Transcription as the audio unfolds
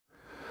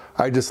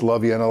I just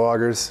love Vienna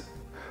lagers.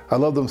 I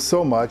love them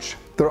so much.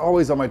 They're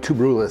always on my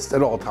to-brew list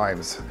at all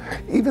times.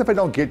 Even if I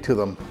don't get to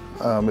them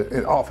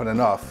often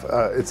enough,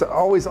 it's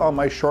always on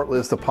my short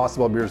list of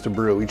possible beers to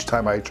brew each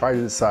time I try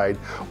to decide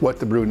what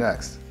to brew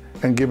next.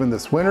 And given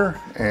this winter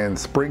and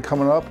spring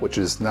coming up, which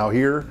is now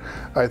here,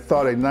 I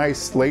thought a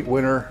nice late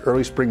winter,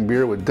 early spring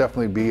beer would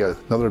definitely be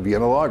another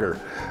Vienna lager.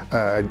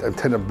 I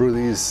tend to brew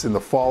these in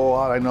the fall a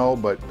lot, I know,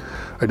 but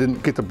I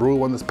didn't get to brew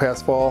one this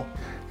past fall.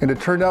 And it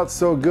turned out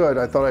so good,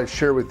 I thought I'd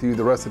share with you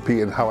the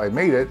recipe and how I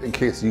made it in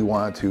case you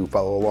want to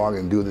follow along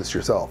and do this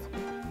yourself.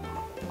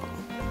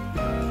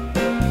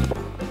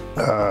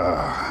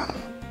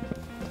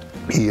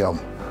 Yum.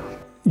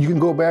 You can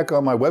go back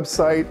on my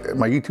website,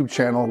 my YouTube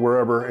channel,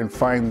 wherever, and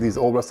find these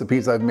old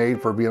recipes I've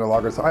made for Vienna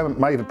lagers. I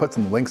might even put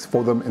some links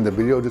for them in the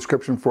video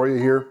description for you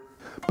here.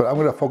 But I'm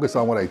gonna focus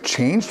on what I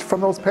changed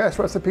from those past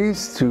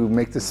recipes to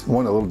make this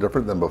one a little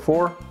different than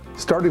before,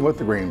 starting with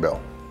the grain bill.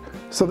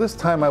 So this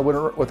time I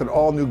went with an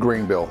all new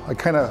grain bill. I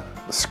kind of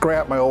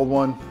scrapped my old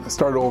one,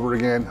 started over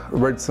again,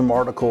 read some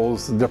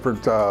articles,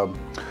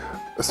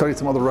 studied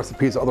some other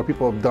recipes other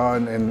people have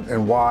done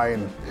and why,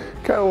 and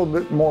got a little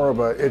bit more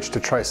of an itch to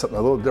try something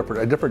a little different,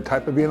 a different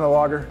type of Vienna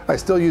lager. I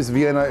still use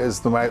Vienna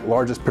as my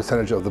largest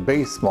percentage of the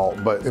base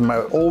malt, but in my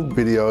old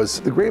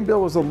videos, the grain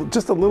bill was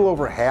just a little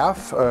over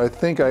half. I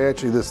think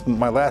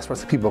my last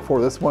recipe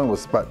before this one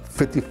was about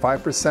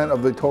 55%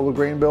 of the total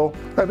grain bill.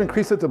 I've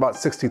increased it to about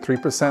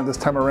 63% this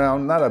time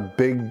around. Not a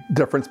big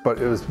difference, but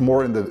it was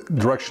more in the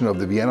direction of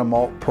the Vienna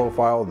malt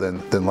profile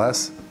than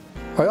less.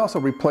 I also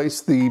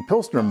replaced the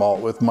Pilsner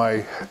malt with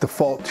my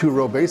default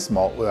 2-row base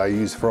malt that I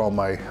use for all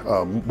my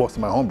most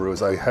of my home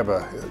brews. I have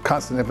a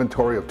constant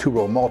inventory of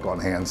 2-row malt on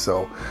hand,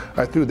 so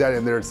I threw that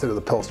in there instead of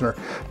the Pilsner.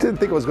 Didn't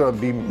think it was going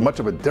to be much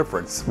of a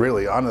difference,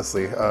 really,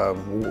 honestly,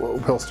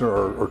 Pilsner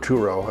or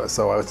 2-row,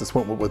 so I just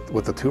went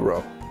with the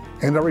 2-row.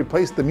 And I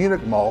replaced the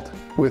Munich malt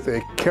with a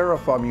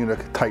Carafa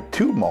Munich Type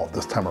 2 malt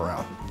this time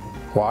around.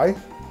 Why?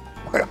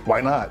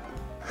 Why not?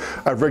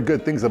 I've read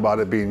good things about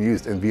it being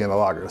used in Vienna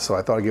lagers, so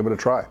I thought I'd give it a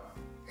try.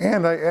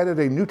 And I added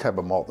a new type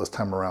of malt this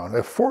time around,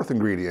 a fourth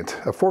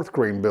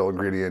grain bill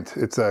ingredient.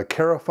 It's a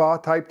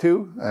Carafa Type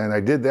 2, and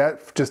I did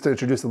that just to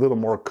introduce a little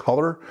more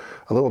color,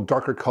 a little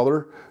darker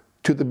color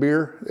to the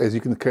beer, as you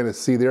can kind of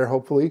see there,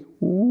 hopefully.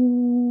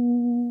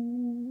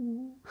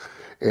 Ooh.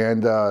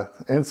 And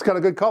it's got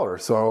a good color,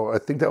 so I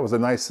think that was a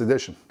nice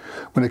addition.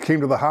 When it came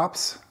to the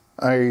hops,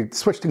 I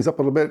switched things up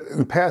a little bit. In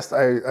the past,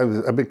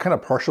 I've been kind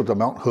of partial to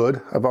Mount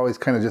Hood. I've always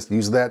kind of just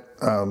used that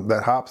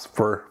hops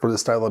for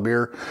this style of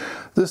beer.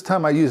 This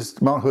time I used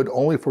Mount Hood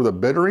only for the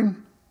bittering,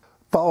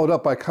 followed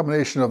up by a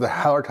combination of the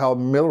Hallertau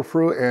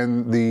Mittelfrüh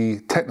and the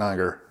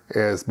Tettnanger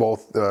as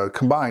both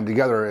combined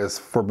together as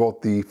for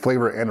both the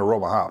flavor and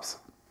aroma hops.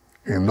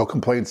 And no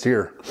complaints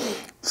here.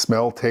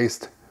 Smell,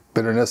 taste,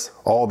 bitterness,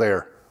 all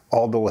there,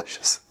 all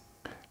delicious.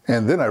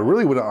 And then I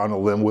really went on a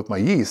limb with my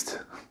yeast.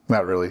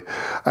 Not really.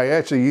 I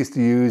actually used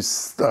to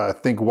use,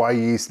 think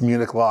Yeast,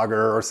 Munich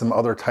Lager, or some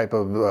other type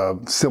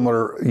of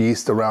similar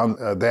yeast around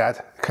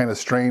that kind of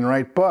strain,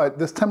 right? But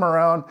this time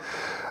around,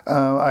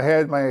 I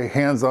had my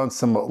hands on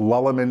some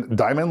Lallemand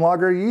Diamond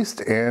Lager yeast,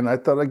 and I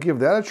thought I'd give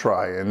that a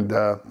try. And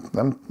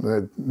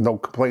no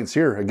complaints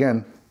here.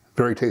 Again,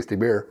 very tasty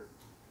beer.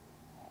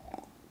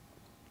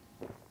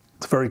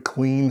 It's very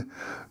clean,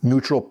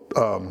 neutral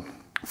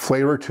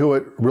flavor to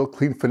it. Real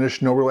clean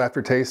finish, no real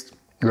aftertaste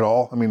at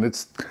all. I mean,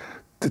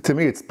 to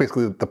me, it's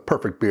basically the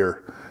perfect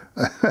beer,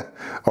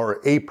 or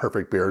a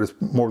perfect beer. There's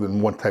more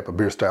than one type of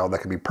beer style that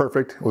can be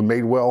perfect when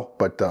made well,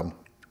 but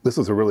this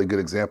is a really good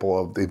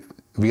example of the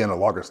Vienna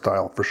lager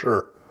style for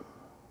sure.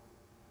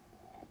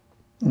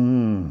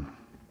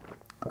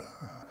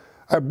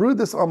 I brewed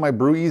this on my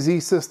Brew Easy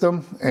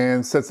system,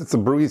 and since it's a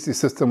Brew Easy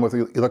system with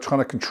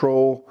electronic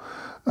control,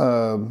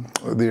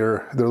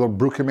 their little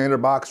Brew Commander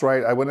box,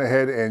 right? I went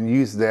ahead and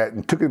used that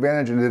and took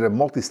advantage and did a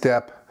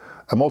multi-step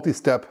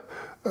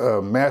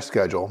mash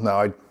schedule.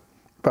 Now, if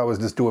I was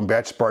just doing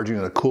batch sparging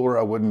in a cooler,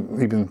 I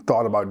wouldn't even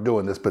thought about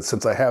doing this, but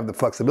since I have the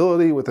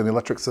flexibility with an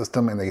electric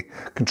system and a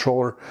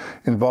controller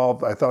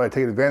involved, I thought I'd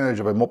take advantage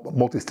of a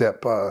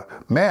multi-step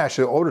mash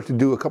in order to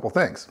do a couple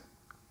things.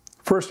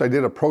 First, I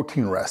did a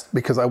protein rest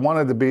because I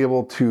wanted to be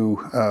able to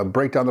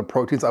break down the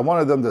proteins. I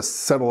wanted them to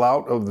settle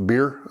out of the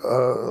beer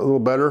a little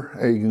better.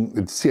 You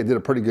can see I did a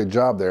pretty good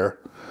job there.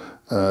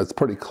 It's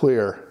pretty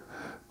clear.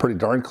 Pretty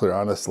darn clear,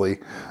 honestly.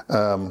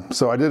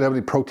 So I didn't have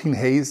any protein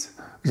haze,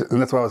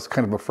 and that's what I was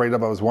kind of afraid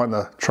of. I was wanting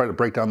to try to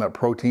break down that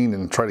protein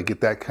and try to get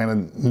that kind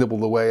of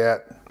nibbled away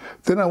at.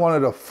 Then I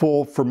wanted a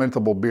full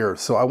fermentable beer,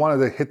 so I wanted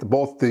to hit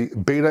both the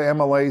beta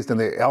amylase and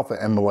the alpha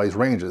amylase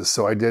ranges.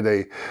 So I did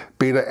a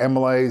beta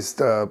amylase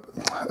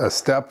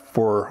step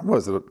for, what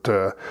was it,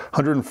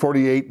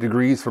 148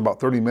 degrees for about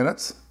 30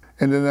 minutes.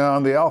 And then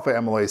on the alpha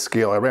amylase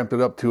scale, I ramped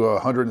it up to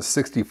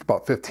 160 for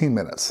about 15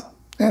 minutes.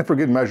 And for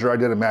good measure, I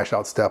did a mash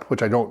out step,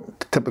 which I don't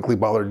typically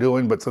bother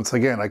doing, but since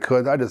again I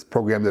could, I just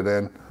programmed it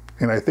in.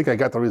 And I think I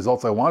got the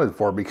results I wanted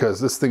for, because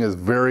this thing is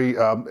very,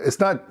 it's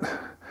not, I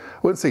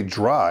wouldn't say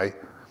dry.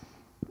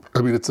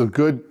 I mean, it's a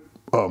good,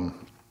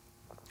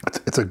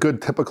 it's a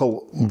good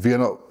typical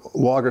Vienna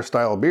lager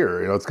style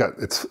beer. You know,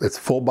 it's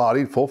full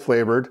bodied, full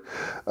flavored,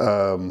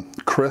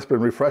 crisp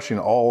and refreshing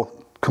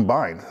all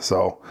combined.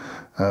 So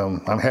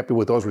I'm happy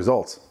with those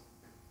results.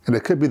 And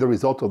it could be the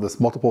result of this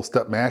multiple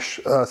step mash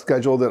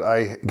schedule that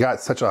I got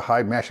such a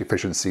high mash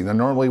efficiency. Now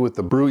normally with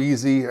the Brew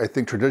Easy, I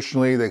think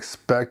traditionally they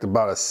expect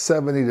about a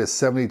 70 to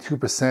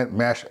 72%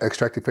 mash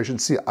extract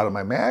efficiency out of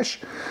my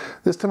mash.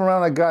 This time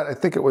around I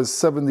think it was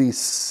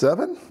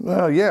 77?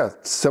 Yeah,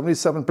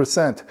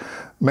 77%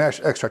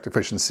 mash extract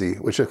efficiency,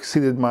 which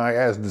exceeded my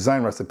as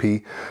design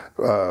recipe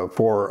of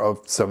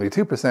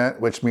 72%,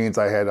 which means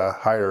I had a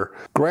higher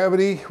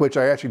gravity, which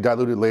I actually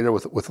diluted later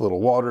with a little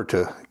water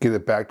to get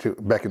it back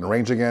in the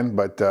range again.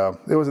 But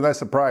it was a nice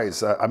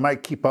surprise. I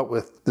might keep up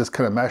with this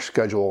kind of mash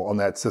schedule on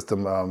that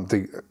system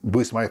to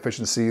boost my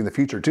efficiency in the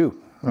future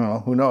too. I don't know,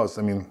 who knows?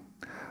 I mean,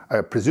 I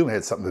presume it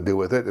had something to do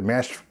with it. It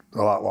mashed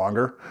a lot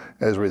longer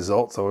as a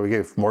result, so we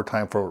gave more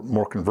time for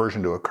more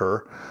conversion to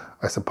occur,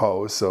 I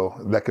suppose. So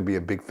that could be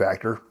a big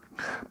factor.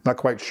 Not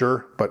quite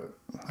sure, but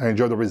I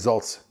enjoy the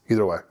results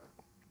either way.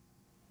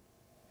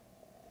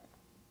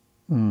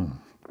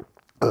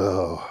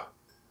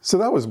 So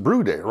that was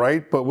brew day,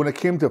 right? But when it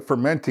came to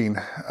fermenting,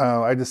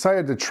 I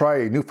decided to try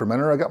a new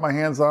fermenter I got my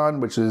hands on,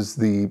 which is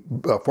the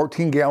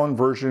 14-gallon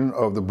version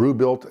of the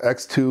BrewBuilt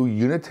X2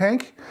 unit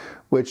tank,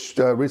 which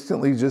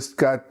recently just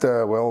got,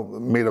 well,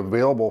 made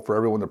available for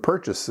everyone to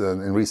purchase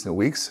in recent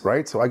weeks,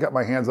 right? So I got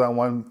my hands on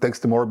one, thanks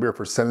to More Beer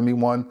for sending me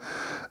one.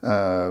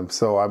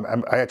 So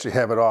I actually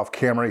have it off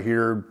camera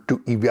here,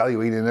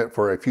 evaluating it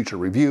for a future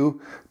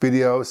review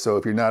video. So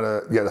if you're not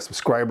yet a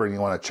subscriber and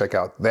you want to check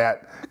out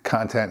that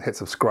content, hit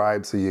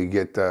subscribe so you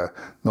get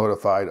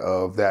notified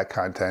of that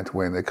content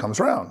when it comes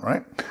around,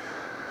 right?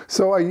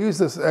 So I used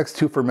this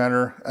X2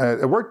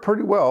 fermenter. It worked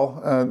pretty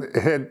well.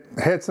 It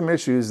had some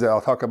issues that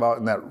I'll talk about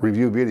in that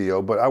review video,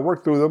 but I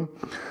worked through them,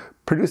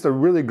 produced a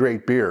really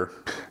great beer.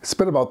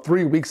 Spent about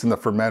 3 weeks in the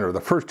fermenter.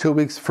 The first 2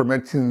 weeks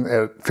fermenting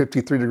at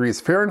 53 degrees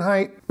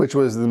Fahrenheit, which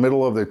was in the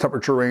middle of the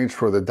temperature range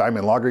for the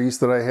diamond lager yeast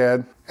that I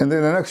had. And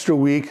then an extra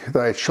week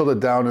that I chilled it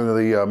down into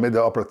the mid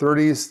to upper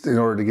 30s in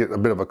order to get a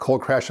bit of a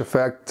cold crash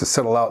effect to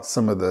settle out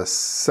some of the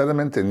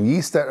sediment and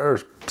yeast that are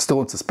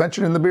still in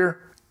suspension in the beer.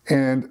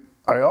 And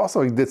I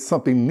also did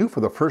something new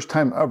for the first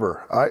time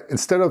ever.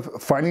 Instead of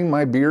fining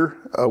my beer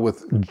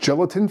with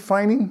gelatin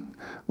fining,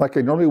 like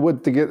I normally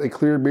would to get a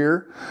clear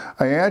beer,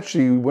 I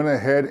actually went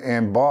ahead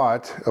and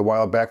bought a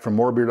while back from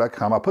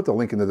morebeer.com. I'll put the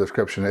link in the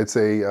description. It's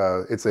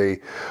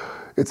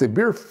a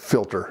beer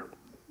filter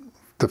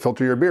to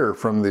filter your beer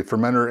from the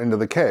fermenter into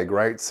the keg,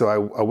 right? So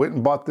I went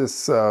and bought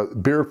this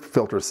beer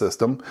filter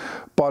system,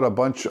 bought a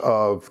bunch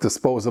of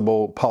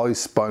disposable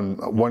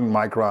polyspun 1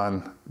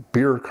 micron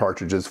beer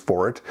cartridges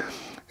for it,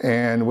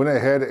 and went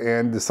ahead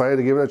and decided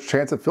to give it a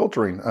chance at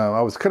filtering.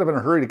 I was kind of in a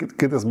hurry to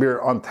get this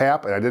beer on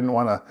tap, and I didn't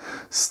want to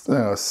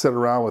sit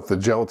around with the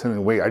gelatin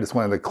and wait. I just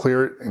wanted to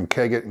clear it and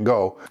keg it and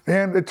go.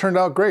 And it turned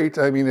out great.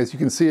 I mean, as you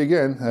can see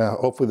again,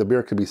 hopefully the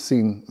beer could be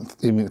seen.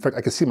 In fact,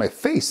 I can see my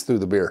face through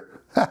the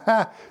beer.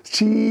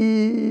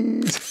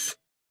 Cheese!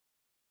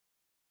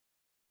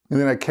 And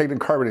then I kegged and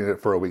carbonated it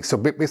for a week. So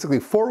basically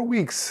 4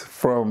 weeks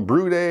from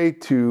brew day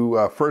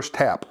to first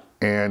tap.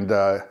 And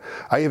I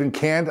even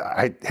canned,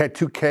 I had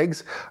 2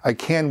 kegs. I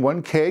canned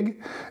 1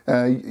 keg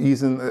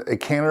using a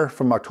canner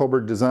from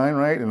October Design,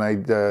 right? And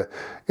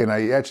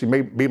I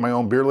actually made my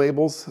own beer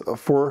labels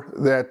for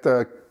that.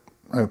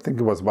 I think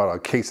it was about a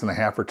case and a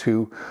half or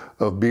 2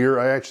 of beer.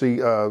 I actually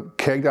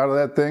kegged out of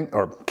that thing,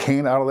 or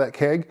canned out of that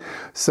keg.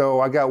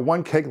 So I got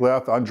 1 keg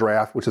left on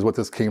draft, which is what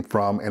this came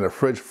from, and a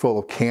fridge full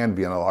of canned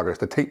Vienna lagers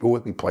to take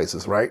with me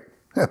places, right?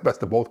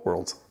 Best of both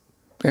worlds.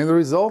 And the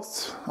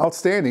results,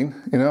 outstanding.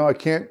 You know, I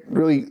can't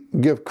really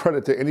give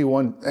credit to any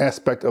one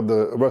aspect of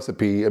the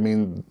recipe. I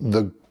mean,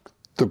 the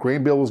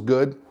grain bill was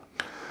good.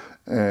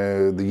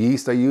 The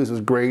yeast I used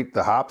was great.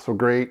 The hops were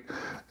great.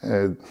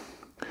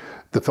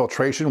 The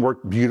filtration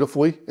worked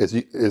beautifully, as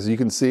you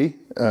can see.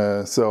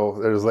 So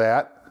there's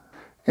that.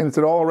 And it's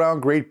an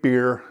all-around great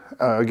beer.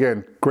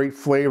 Again, great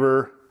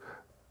flavor.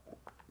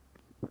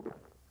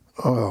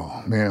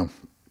 Oh, man.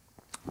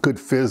 Good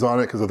fizz on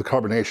it because of the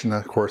carbonation,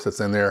 of course,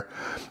 that's in there.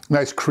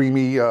 Nice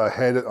creamy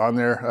head on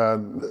there.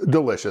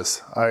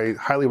 Delicious. I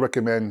highly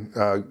recommend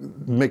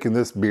making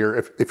this beer.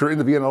 If you're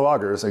into Vienna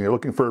lagers and you're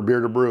looking for a beer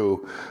to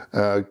brew,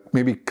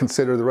 maybe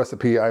consider the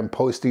recipe I'm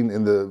posting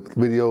in the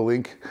video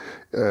link.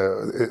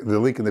 The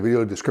link in the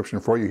video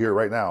description for you here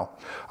right now.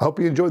 I hope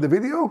you enjoyed the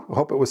video. I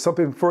hope it was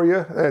something for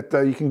you that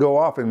you can go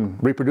off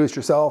and reproduce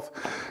yourself.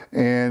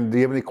 And do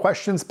you have any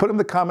questions? Put them in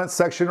the comments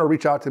section or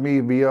reach out to me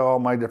via all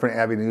my different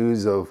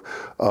avenues of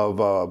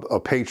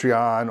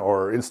Patreon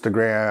or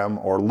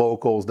Instagram or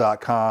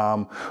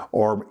locals.com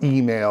or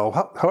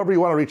email. However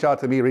you want to reach out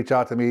to me, reach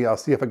out to me. I'll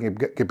see if I can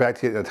get back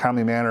to you in a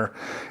timely manner.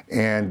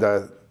 And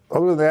other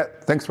than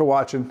that, thanks for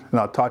watching, and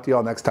I'll talk to you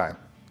all next time.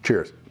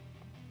 Cheers.